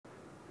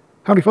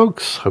Howdy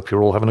folks, hope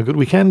you're all having a good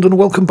weekend and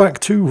welcome back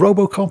to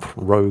Robocop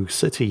Rogue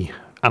City.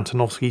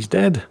 Antonowsky's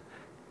dead.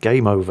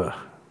 Game over.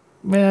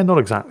 Not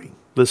exactly.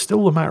 There's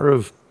still the matter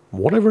of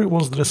whatever it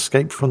was that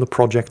escaped from the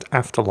Project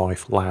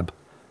Afterlife lab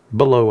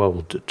below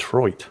old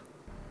Detroit.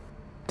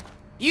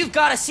 You've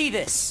got to see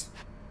this!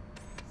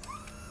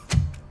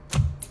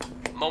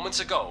 Moments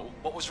ago,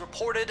 what was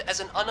reported as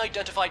an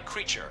unidentified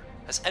creature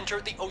has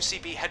entered the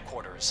OCB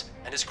headquarters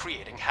and is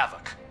creating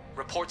havoc.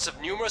 Reports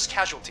of numerous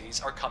casualties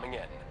are coming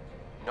in.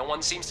 No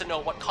one seems to know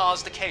what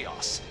caused the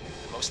chaos,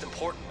 and most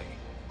importantly,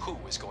 who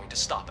is going to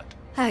stop it.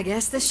 I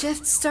guess the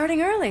shift's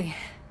starting early.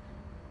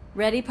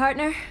 Ready,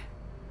 partner?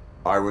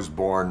 I was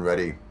born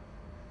ready.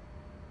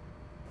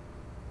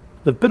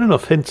 There've been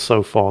enough hints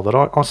so far that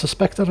I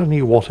suspected I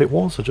knew what it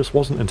was, I just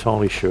wasn't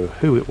entirely sure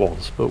who it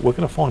was, but we're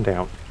going to find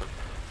out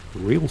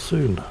real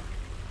soon.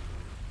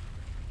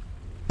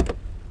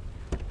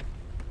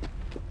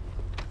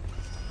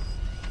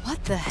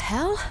 What the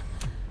hell?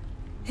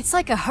 It's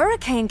like a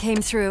hurricane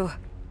came through.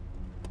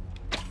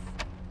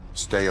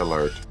 Stay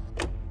alert.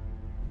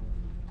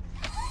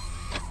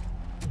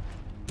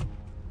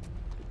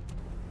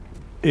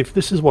 If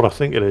this is what I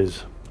think it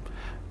is,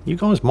 you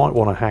guys might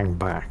want to hang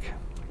back.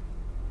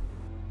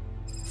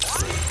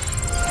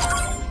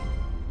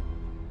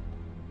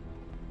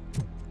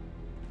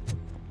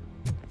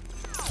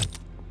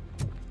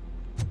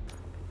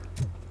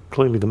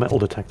 Clearly the metal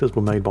detectors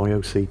were made by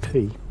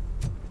OCP.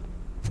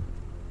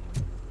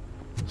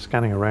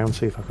 Scanning around,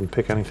 see if I can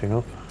pick anything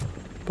up,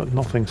 but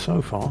nothing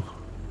so far.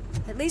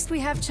 At least we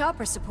have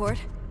chopper support.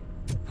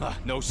 Huh,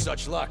 no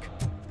such luck.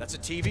 That's a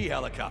TV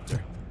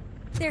helicopter.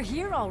 They're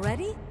here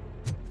already?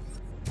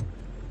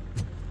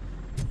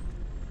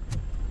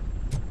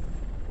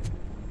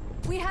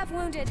 We have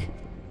wounded.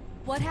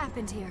 What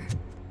happened here?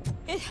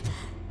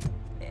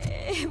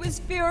 It was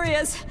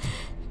furious.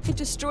 It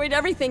destroyed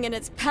everything in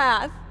its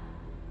path.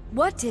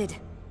 What did?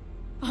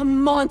 A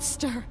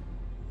monster.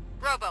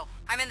 Robo,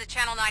 I'm in the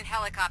Channel 9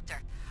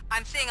 helicopter.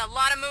 I'm seeing a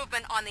lot of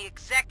movement on the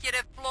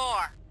executive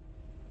floor.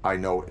 I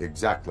know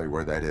exactly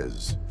where that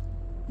is.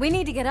 We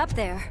need to get up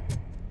there.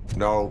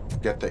 No,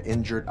 get the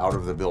injured out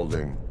of the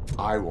building.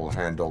 I will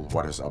handle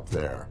what is up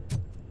there.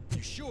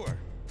 You sure?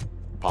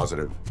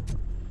 Positive.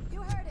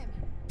 You heard him.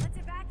 Let's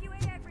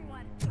evacuate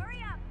everyone.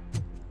 Hurry up!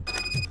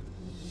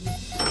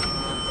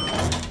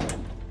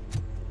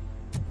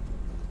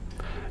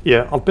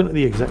 Yeah, I've been at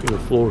the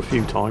executive floor a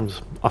few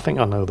times. I think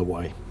I know the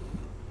way.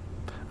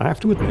 I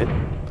have to admit,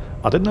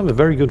 I didn't have a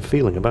very good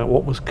feeling about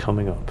what was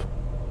coming up.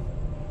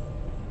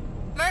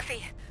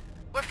 Murphy,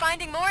 we're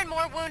finding more and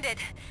more wounded,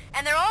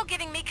 and they're all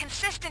giving me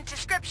consistent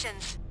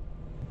descriptions.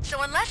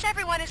 So unless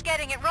everyone is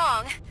getting it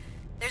wrong,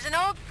 there's an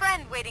old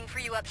friend waiting for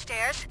you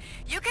upstairs.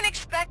 You can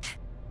expect...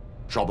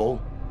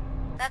 Trouble?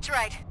 That's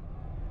right.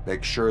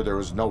 Make sure there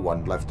is no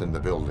one left in the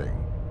building.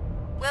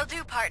 Will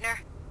do,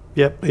 partner.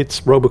 Yep,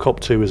 it's Robocop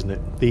 2, isn't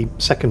it? The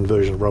second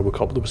version of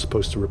Robocop that was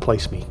supposed to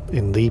replace me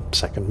in the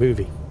second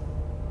movie.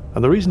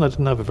 And the reason I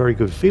didn't have a very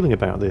good feeling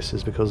about this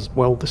is because,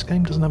 well, this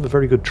game doesn't have a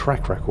very good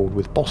track record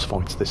with boss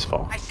fights this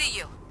far. I see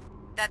you.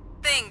 That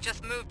thing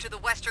just moved to the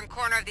western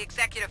corner of the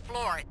executive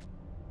floor.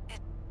 It's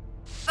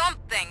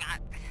something.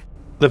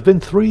 There have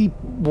been three,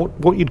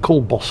 what you'd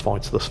call boss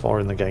fights thus far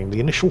in the game. The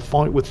initial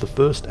fight with the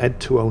first Ed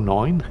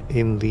 209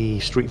 in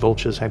the Street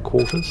Vultures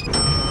headquarters.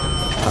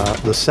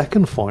 The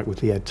second fight with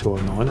the Ed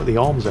 209 at the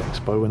Arms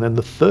Expo. And then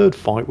the third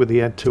fight with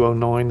the Ed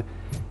 209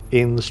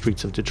 in the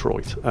streets of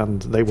Detroit.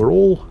 And they were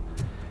all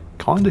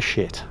kind of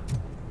shit.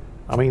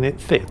 I mean,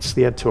 it fits.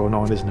 The Ed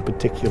 209 isn't a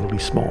particularly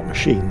smart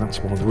machine. That's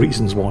one of the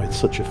reasons why it's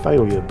such a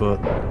failure, but...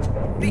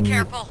 Be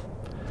careful.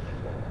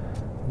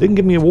 Didn't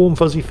give me a warm,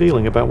 fuzzy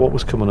feeling about what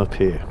was coming up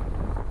here.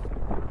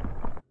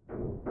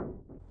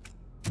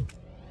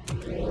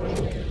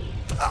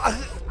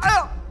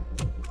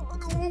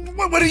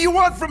 What do you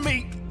want from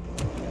me?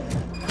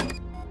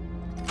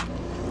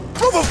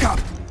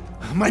 Robocop!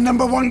 My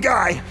 #1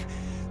 guy.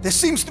 There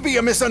seems to be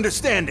a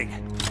misunderstanding.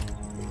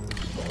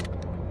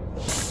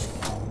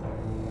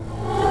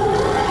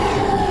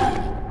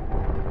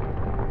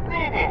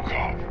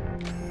 Robocop,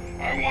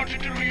 I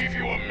wanted to leave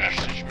you a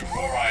message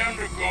before I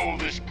undergo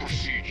this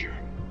procedure.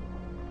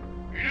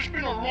 It has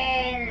been a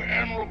long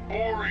and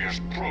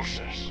laborious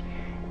process,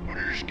 but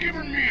it has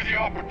given me the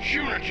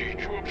opportunity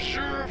to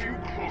observe you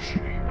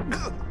closely.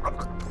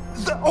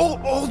 The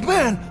old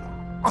man!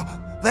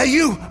 That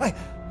you! I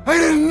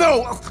didn't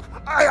know!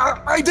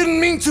 I didn't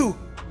mean to!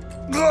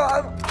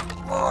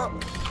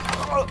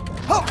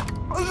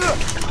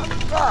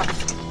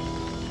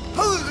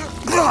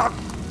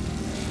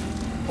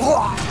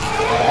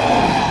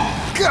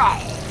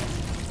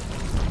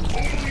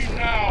 Only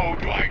now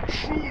do I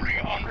truly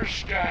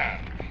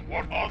understand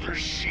what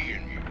others see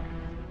in you.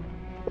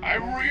 I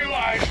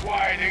realize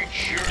why they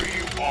cheer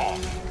you on,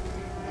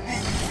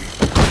 root for you.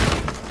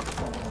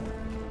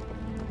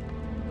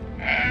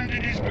 And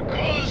it is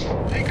because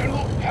they can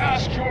look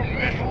past your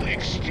metal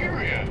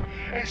exterior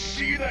and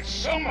see that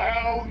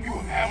somehow you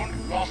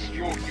haven't lost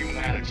your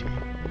humanity.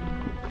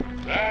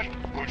 That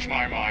puts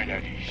my mind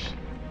at ease.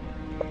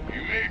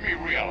 You made me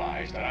realize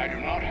realize that I do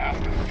not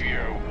have to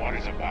fear what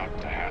is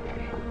about to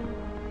happen.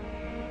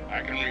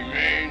 I can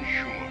remain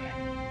human,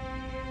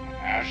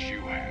 as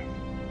you have.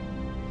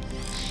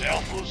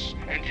 Selfless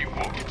and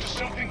devoted to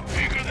something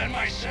bigger than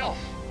myself.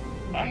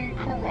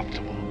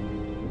 Uncorruptible.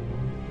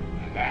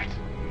 And that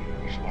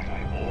is what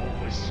I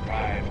always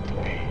strive to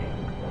be.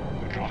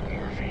 Good luck,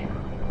 Murphy.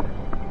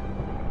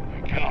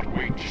 I cannot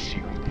wait to see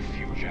what the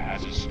future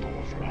has in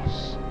store for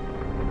us.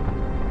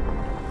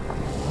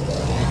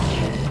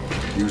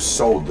 You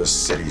sold the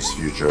city's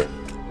future.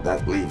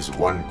 That leaves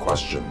one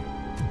question.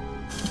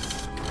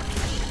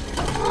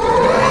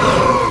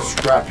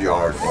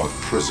 Scrapyard or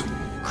prison,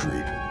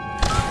 Creed?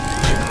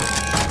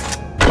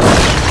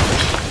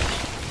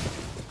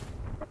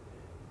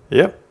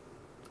 Yep.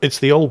 It's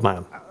the old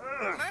man.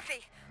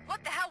 Murphy,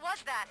 what the hell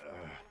was that?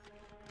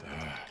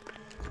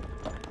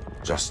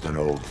 Just an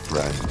old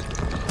friend.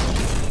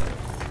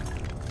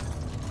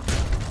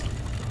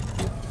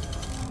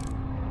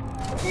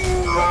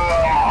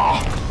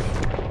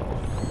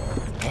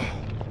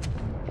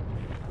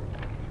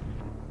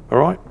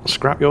 Alright,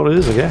 scrapyard it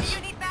is, I guess. Do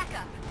you need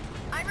backup?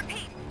 I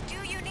repeat, do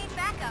you need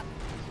backup?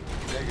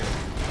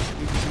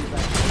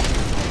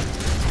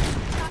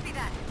 Copy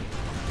that.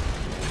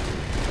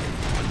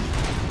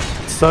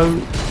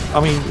 So, I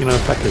mean, you know,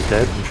 Becca's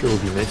dead, I'm sure he'll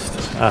be missed.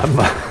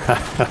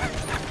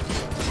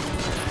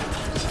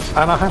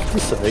 And I have to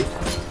say,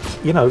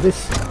 you know,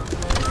 this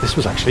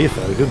was actually a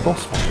fairly good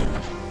boss fight.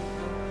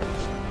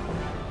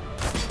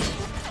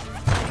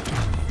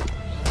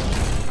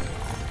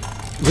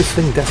 This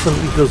thing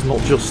definitely does not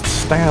just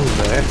stand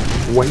there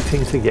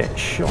waiting to get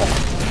shot.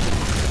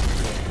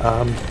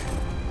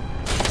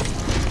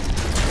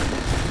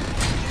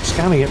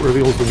 Scanning it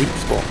reveals the weak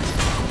spot.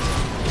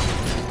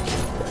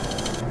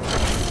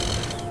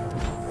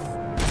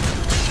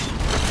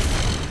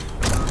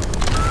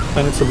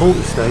 And it's a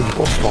multi-stage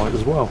boss fight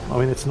as well. I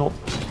mean, it's not...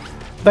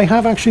 They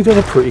have actually done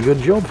a pretty good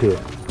job here.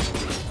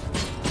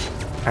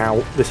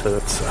 Ow, this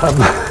hurts.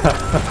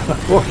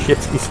 Oh shit,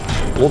 he's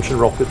launching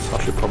rockets.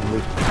 I should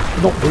probably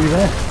not be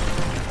there.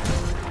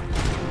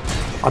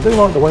 I do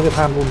like the way they've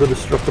handled the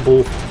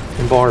destructible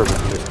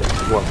environment in this game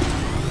as well.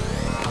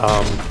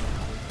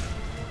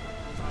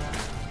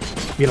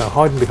 You know,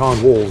 hiding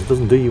behind walls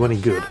doesn't do you any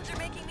good. Sounds are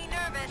making me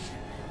nervous.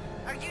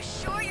 Are you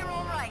sure you're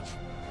all right?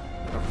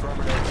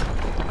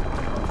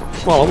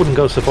 Well, I wouldn't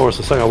go so far as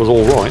to say I was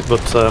alright, but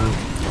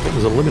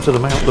there's a limited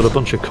amount that a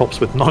bunch of cops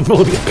with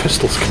 9mm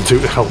pistols can do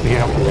to help me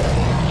out here.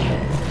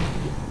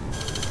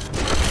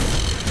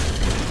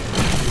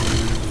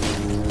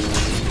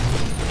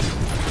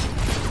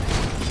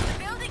 The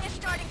building is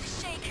starting to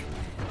shake.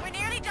 We're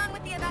nearly done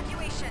with the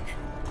evacuation.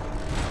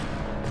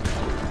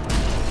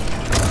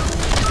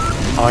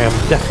 I am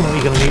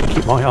definitely going to need to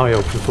keep my eye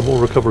open for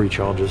more recovery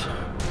charges.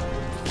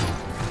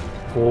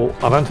 Or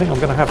I don't think I'm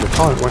going to have the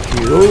time to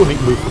actually use... Oh, I need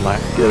to move from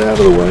that. Get out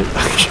of the way.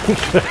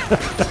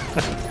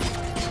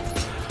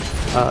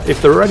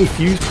 If there are any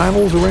fuse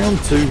panels around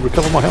to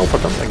recover my health, I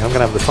don't think I'm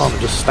going to have the time to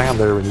just stand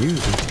there and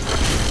use them.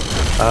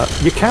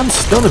 You can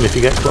stun them if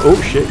you get close.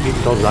 Oh shit, you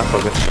can dodge that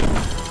bugger.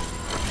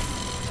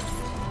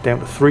 Down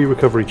to 3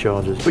 recovery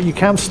charges. But you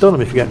can stun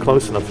them if you get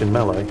close enough in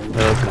melee.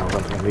 No,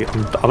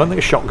 I don't think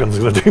a shotgun's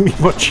going to do me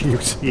much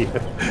use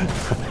here.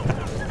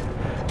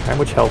 How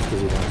much health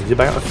does he have? He's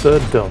about a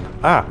third done.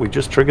 Ah, we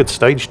just triggered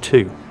stage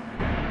 2.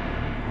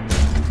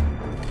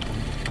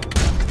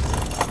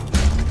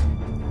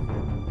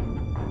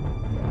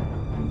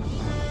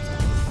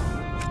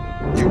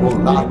 You will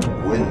not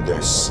win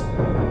this.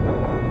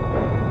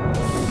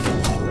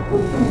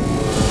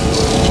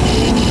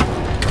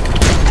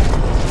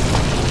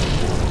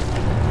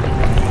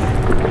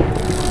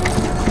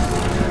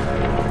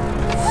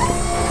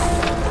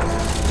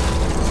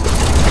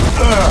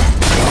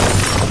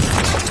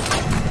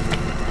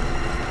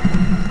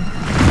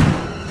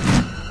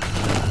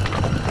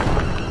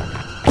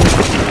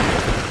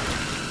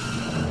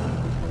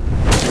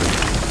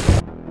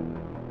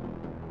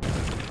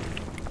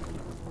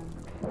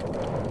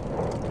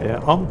 Yeah,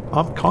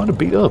 I'm kind of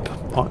beat up.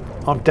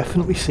 I've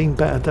definitely seen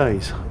better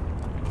days.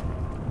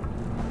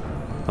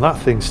 And that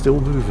thing's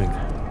still moving.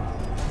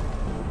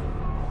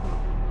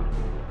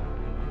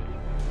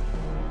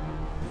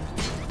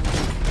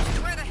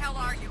 Where the hell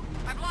are you?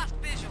 I've lost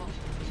visual.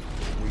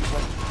 We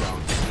went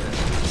downstairs.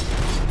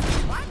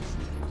 What?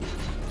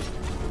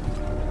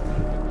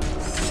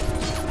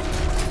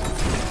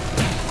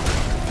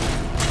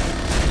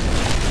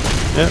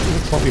 Yeah, it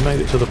looks like we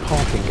made it to the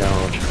parking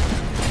garage.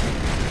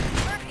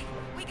 Murphy,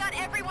 we got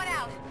everyone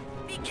out.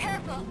 Be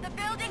careful. The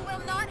building will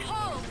not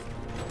hold.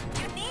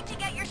 You need to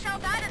get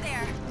yourself out of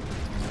there.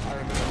 I am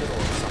in the middle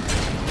of something.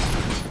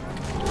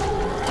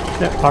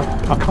 Yeah,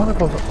 I kind of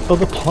have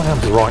other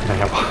plans right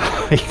now.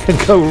 You can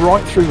go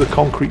right through the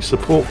concrete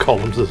support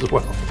columns as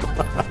well.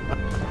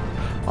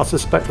 I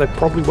suspect they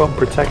probably won't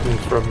protect me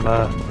from...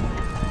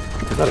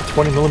 is that a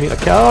 20mm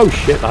cannon? Oh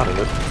shit, that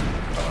hurt.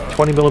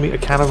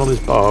 20mm cannon on his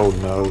bow. Oh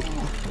no.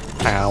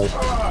 Ow.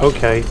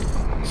 Okay,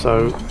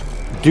 so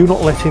do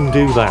not let him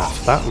do that.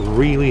 That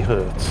really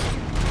hurts.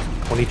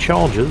 When he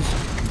charges,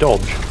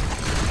 dodge.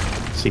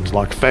 Seems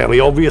like fairly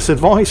obvious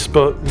advice,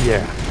 but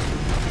yeah.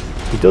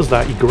 He does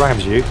that, he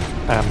grabs you,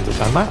 and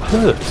that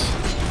hurts.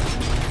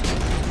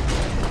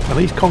 And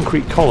these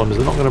concrete columns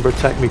are not going to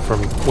protect me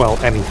from, well,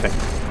 anything.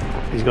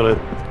 He's got a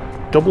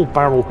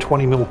double-barreled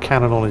 20mm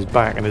cannon on his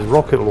back, and his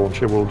rocket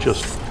launcher will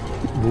just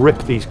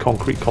rip these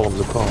concrete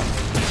columns apart.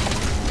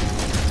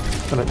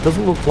 And it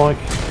doesn't look like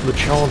the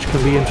charge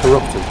can be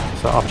interrupted,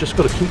 so I've just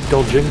got to keep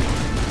dodging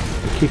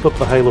and keep up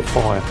the hail of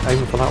fire,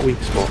 aiming for that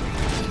weak spot.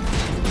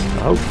 And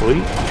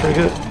hopefully,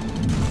 trigger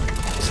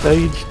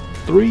stage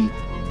 3.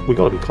 We've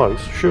got to be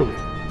close, surely.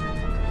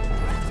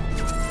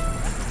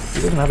 He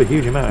doesn't have a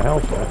huge amount of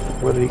health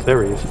left.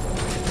 There he is.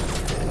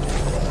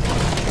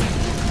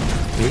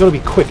 You've got to be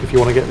quick if you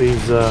want to get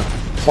these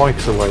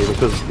spikes away,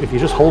 because if you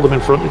just hold them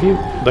in front of you,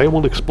 they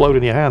will explode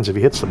in your hands if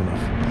you hit them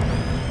enough.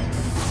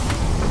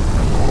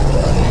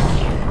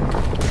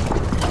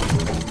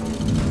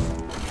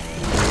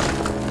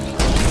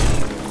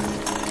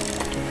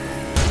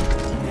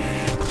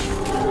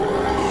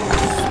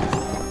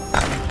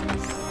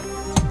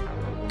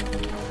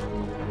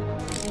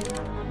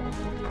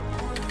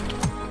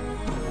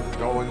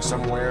 Going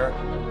somewhere?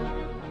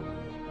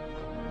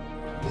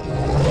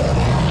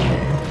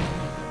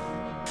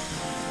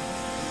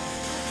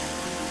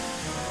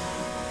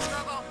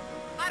 Robo,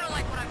 I don't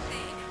like what I'm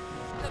seeing.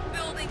 The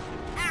building's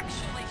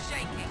actually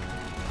shaking.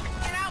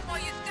 Get out while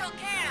you still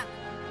can.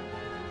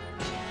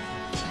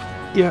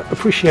 Yeah,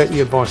 appreciate the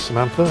advice,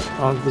 Samantha.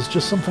 There's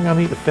just something I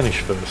need to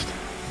finish first.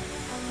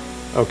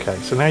 Okay,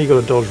 so now you've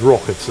got to dodge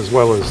rockets as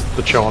well as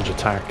the charge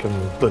attack and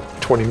the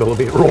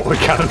 20mm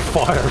autocannon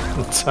fire.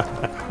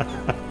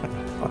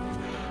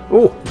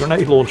 Oh,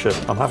 grenade launcher.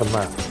 I'm having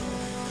that.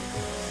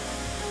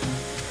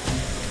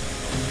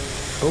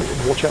 Oh,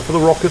 watch out for the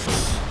rockets.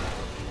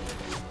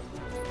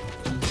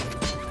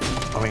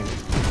 I mean,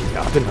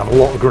 I didn't have a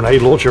lot of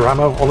grenade launcher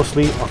ammo,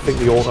 honestly. I think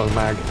the auto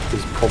mag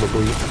is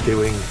probably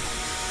doing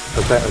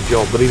a better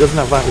job, but he doesn't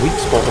have that weak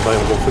spot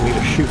available for me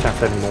to shoot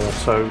at anymore,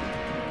 so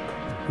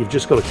you've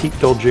just got to keep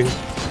dodging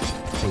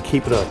and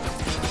keep it up.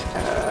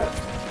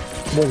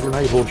 More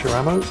grenade launcher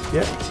ammo.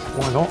 Yeah,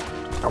 why not?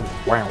 Oh,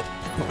 wow.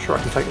 Not sure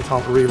I can take the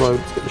time to reload.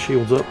 Let's get the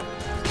shields up.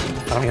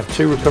 I only have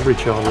 2 recovery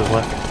charges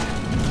left.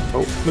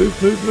 Oh, move,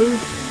 move,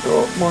 move!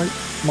 Oh,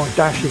 my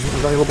dash isn't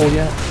available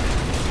yet.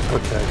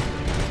 Okay.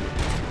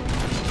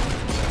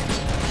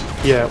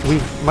 Yeah,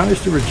 we've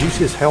managed to reduce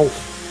his health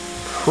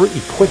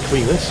pretty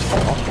quickly this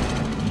far.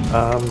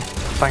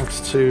 Thanks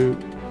to...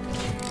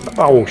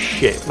 Oh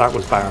shit, that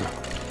was bad.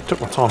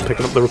 Took my time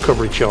picking up the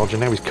recovery charge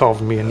and now he's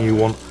carving me a new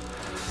one.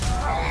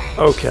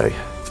 Okay.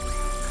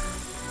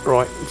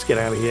 Right, let's get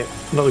out of here.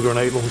 Another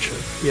grenade launcher.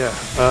 Yeah,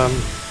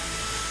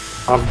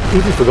 I've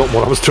even forgotten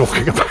what I was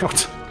talking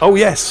about. Oh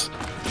yes!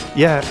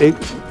 Yeah,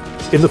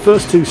 in the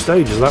first 2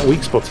 stages that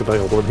weak spot's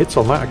available and hits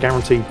on that are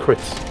guaranteed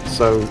crits.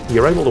 So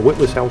you're able to whip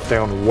this health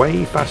down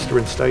way faster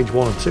in stage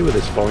 1 and 2 of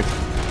this fight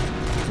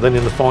than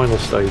in the final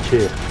stage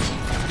here.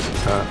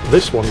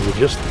 This one you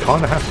just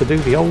kind of have to do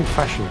the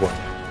old-fashioned way.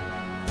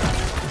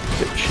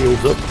 Get the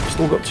shields up.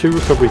 Still got 2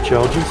 recovery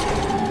charges.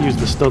 Use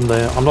the stun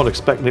there. I'm not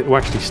expecting it to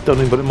actually stun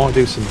him, but it might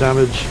do some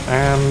damage.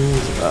 And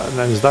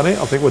then is that it?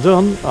 I think we're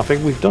done. I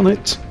think we've done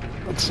it.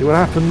 Let's see what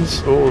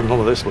happens. Oh,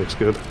 none of this looks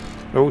good.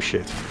 Oh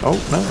shit. Oh,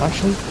 no,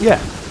 actually, yeah.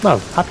 No,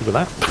 happy with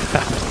that.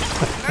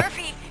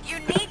 Murphy, you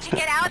need to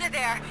get out of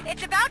there.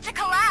 It's about to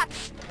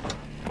collapse.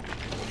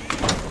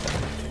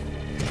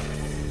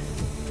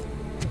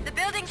 The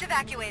building's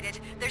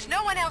evacuated. There's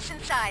no one else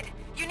inside.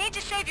 You need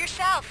to save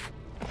yourself.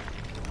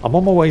 I'm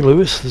on my way,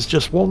 Lewis. There's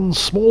just one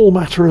small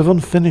matter of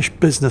unfinished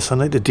business I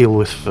need to deal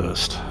with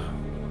first.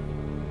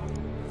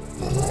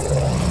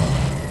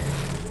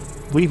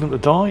 Leave him to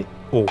die,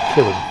 or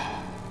kill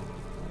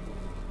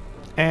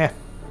him?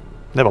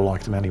 Never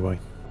liked him anyway.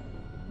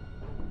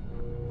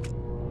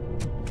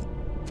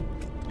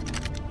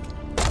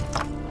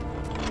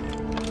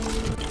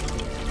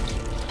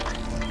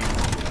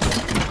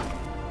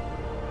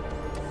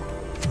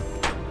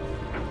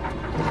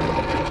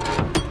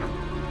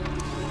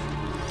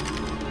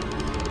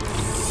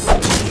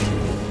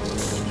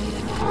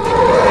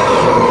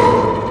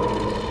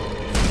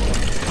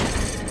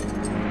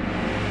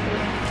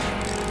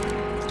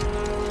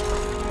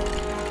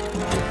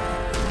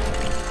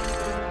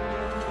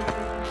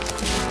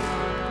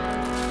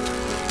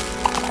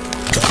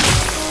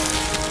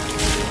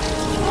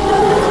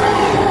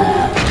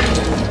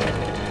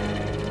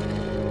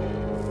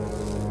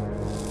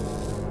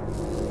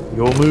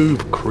 Your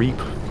move, creep.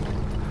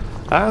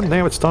 And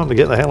now it's time to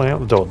get the hell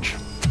out of Dodge.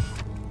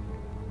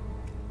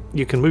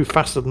 You can move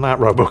faster than that,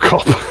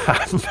 Robocop.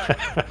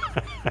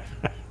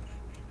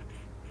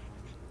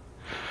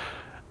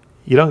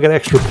 You don't get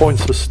extra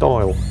points for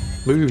style.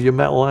 Move your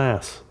metal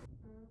ass.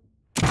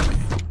 Does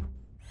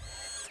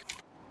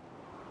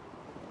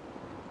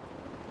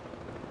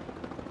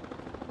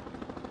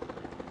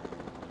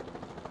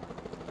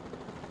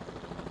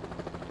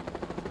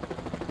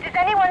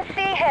anyone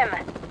see him?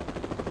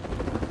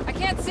 I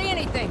can't see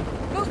anything.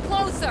 Move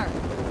closer.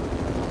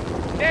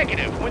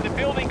 Negative. When the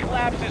building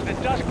collapses, the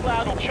dust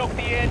cloud will choke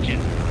the engine.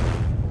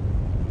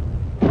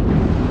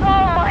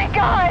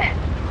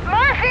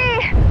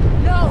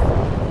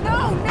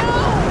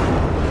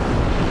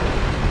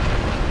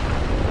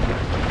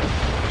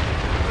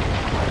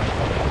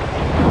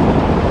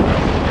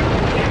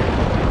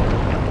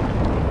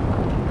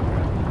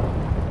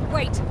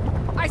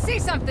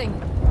 something!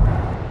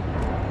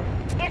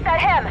 Is that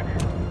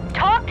him?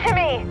 Talk to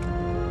me!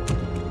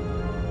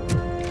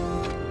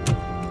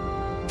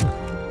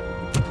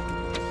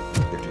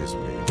 It is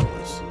me,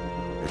 Lewis.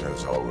 It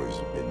has always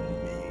been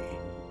me.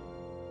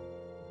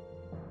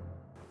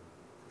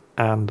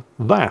 And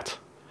that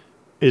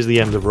is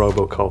the end of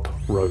Robocop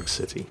Rogue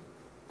City.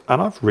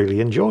 And I've really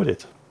enjoyed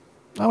it.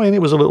 I mean,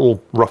 it was a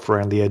little rough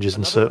around the edges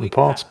in certain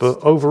parts, but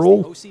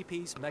overall,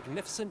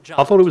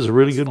 I thought it was a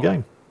really good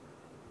game.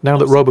 Now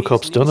that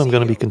Robocop's done, I'm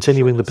going to be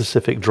continuing the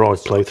Pacific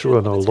Drive playthrough.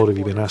 I know a lot of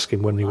you have been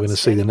asking when you're going to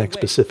see the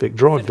next Pacific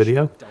Drive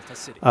video.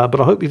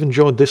 But I hope you've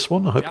enjoyed this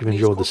one. I hope you've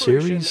enjoyed the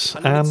series.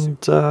 And,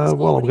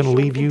 well, I'm going to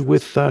leave you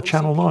with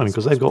Channel 9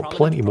 because they've got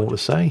plenty more to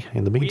say.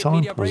 In the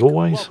meantime, as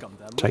always,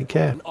 take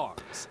care.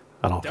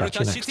 And I'll catch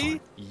you next time.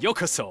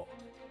 Yokoso.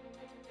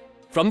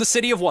 From the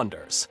City of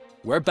Wonders,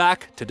 we're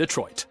back to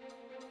Detroit.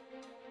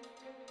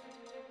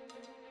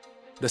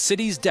 The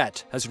city's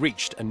debt has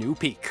reached a new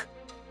peak.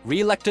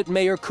 Re-elected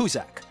Mayor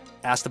Cusack,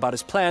 asked about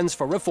his plans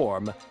for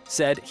reform,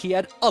 said he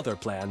had other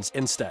plans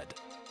instead.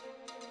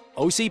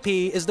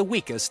 OCP is the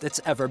weakest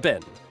it's ever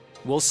been.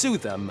 We'll sue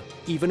them,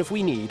 even if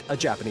we need a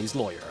Japanese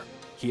lawyer,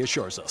 he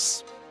assures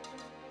us.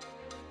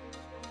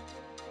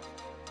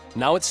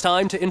 Now it's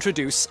time to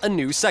introduce a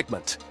new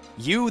segment,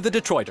 You the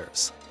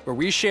Detroiters, where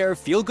we share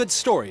feel-good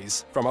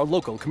stories from our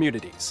local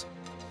communities.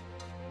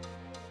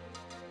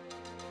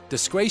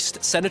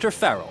 Disgraced Senator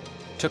Farrell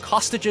took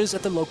hostages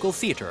at the local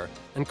theater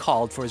and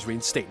called for his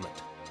reinstatement.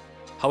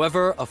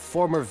 However, a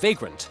former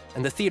vagrant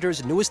and the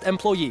theater's newest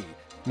employee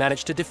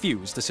managed to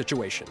defuse the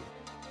situation.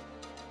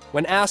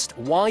 When asked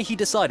why he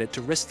decided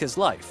to risk his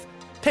life,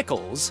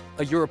 Pickles,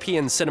 a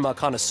European cinema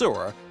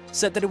connoisseur,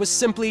 said that it was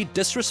simply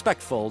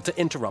disrespectful to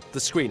interrupt the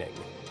screening.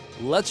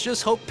 Let's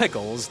just hope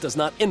Pickles does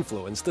not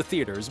influence the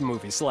theater's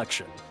movie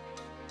selection.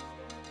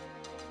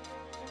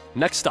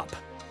 Next up,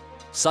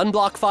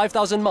 Sunblock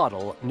 5000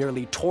 model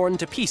nearly torn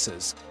to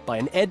pieces by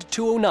an ED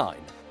 209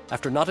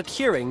 after not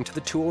adhering to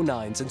the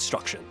 209's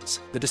instructions.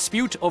 The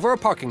dispute over a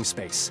parking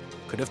space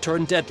could have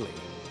turned deadly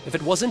if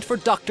it wasn't for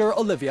Dr.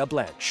 Olivia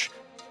Blanche,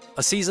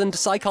 a seasoned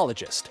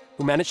psychologist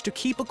who managed to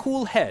keep a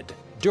cool head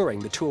during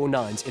the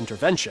 209's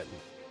intervention.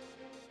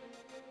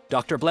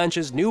 Dr.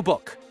 Blanche's new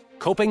book,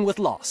 Coping with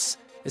Loss,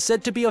 is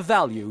said to be of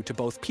value to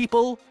both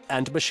people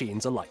and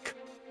machines alike.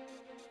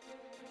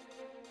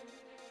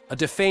 A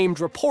defamed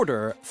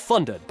reporter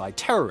funded by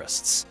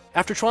terrorists.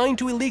 After trying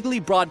to illegally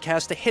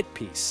broadcast a hit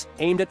piece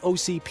aimed at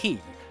OCP,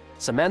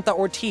 Samantha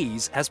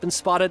Ortiz has been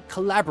spotted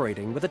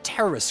collaborating with a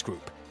terrorist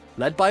group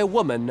led by a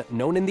woman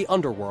known in the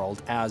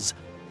underworld as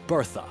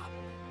Bertha.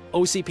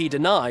 OCP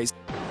denies.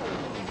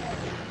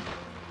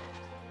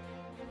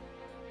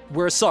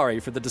 We're sorry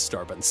for the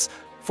disturbance.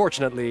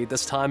 Fortunately,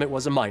 this time it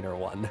was a minor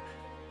one.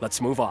 Let's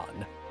move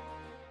on.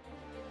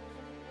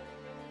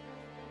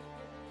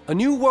 A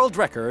new world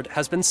record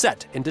has been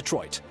set in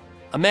Detroit.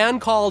 A man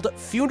called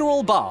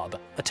Funeral Bob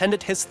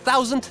attended his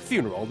 1000th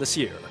funeral this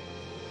year.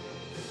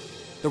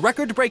 The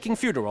record-breaking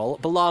funeral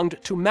belonged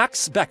to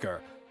Max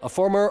Becker, a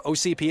former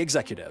OCP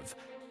executive.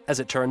 As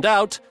it turned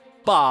out,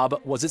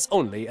 Bob was its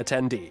only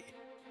attendee.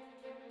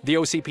 The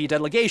OCP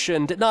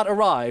delegation did not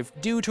arrive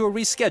due to a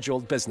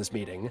rescheduled business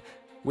meeting.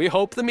 We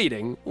hope the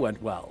meeting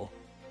went well.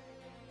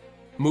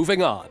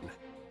 Moving on.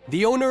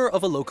 The owner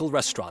of a local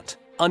restaurant,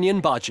 Onion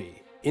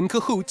Baji, in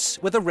cahoots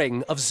with a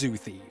ring of zoo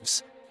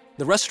thieves.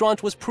 The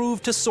restaurant was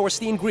proved to source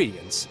the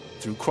ingredients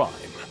through crime.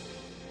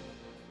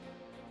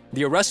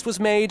 The arrest was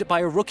made by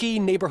a rookie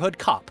neighborhood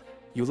cop,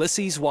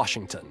 Ulysses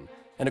Washington,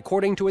 and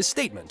according to his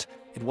statement,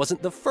 it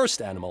wasn't the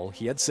first animal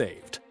he had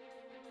saved.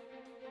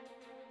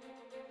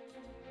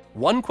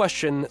 One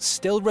question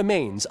still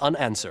remains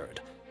unanswered.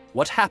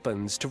 What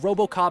happens to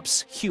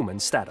Robocop's human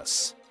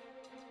status?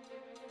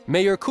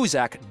 Mayor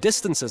Cusack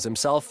distances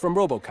himself from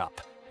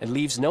Robocop and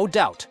leaves no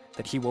doubt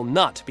that he will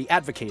not be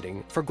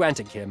advocating for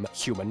granting him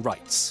human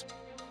rights.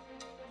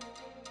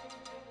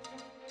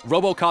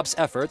 Robocop's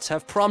efforts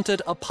have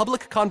prompted a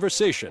public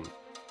conversation.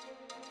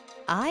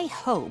 I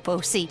hope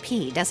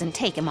OCP doesn't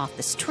take him off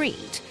the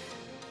street.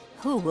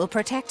 Who will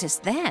protect us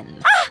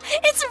then? Ah!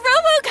 It's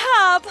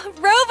Robocop!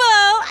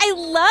 Robo, I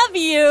love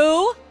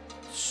you!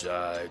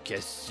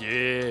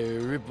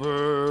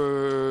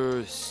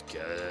 Reaper,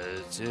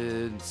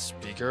 skeleton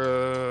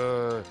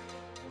speaker,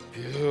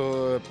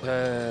 pure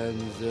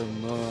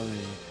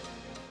pandemonium.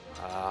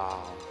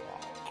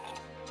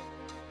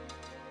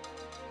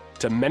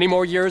 To many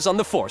more years on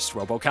the force,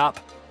 Robocop.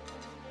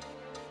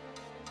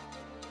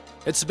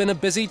 It's been a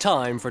busy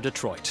time for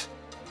Detroit,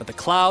 but the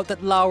cloud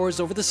that lowers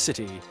over the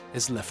city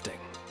is lifting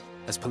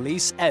as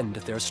police end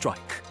their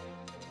strike.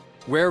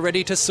 We're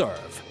ready to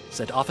serve,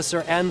 said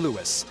Officer Ann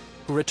Lewis,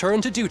 who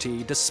returned to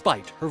duty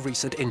despite her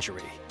recent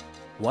injury.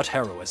 What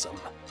heroism.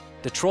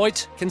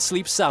 Detroit can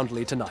sleep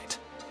soundly tonight.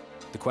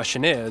 The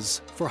question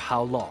is, for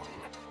how long?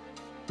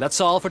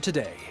 That's all for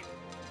today.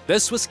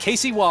 This was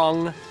Casey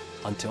Wong.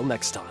 Until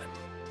next time.